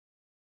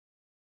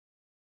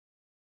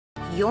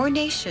Your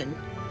nation,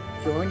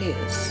 your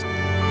news.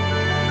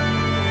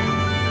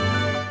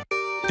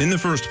 In the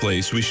first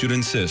place, we should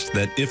insist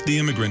that if the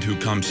immigrant who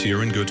comes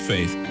here in good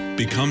faith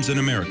becomes an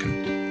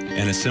American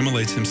and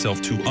assimilates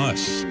himself to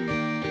us,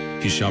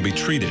 he shall be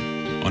treated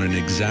on an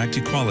exact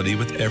equality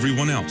with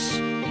everyone else.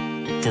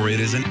 For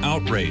it is an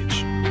outrage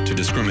to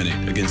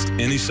discriminate against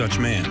any such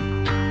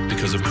man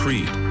because of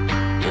creed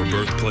or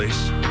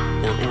birthplace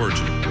or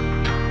origin.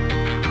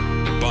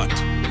 But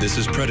this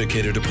is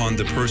predicated upon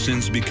the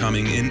person's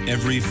becoming in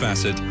every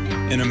facet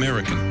an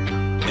American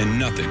and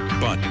nothing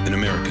but an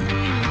American.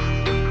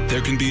 There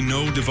can be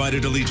no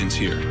divided allegiance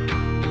here.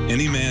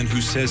 Any man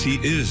who says he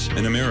is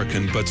an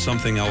American but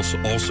something else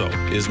also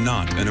is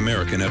not an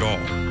American at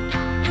all.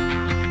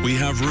 We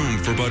have room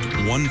for but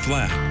one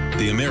flag,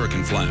 the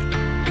American flag.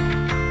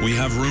 We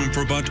have room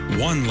for but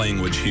one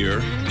language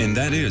here, and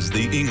that is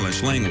the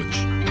English language.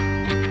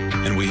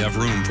 And we have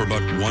room for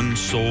but one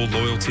sole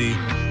loyalty,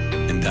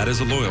 and that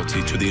is a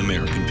loyalty to the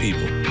American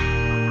people.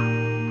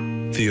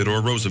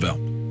 Theodore Roosevelt,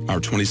 our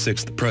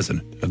 26th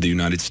President of the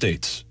United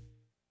States.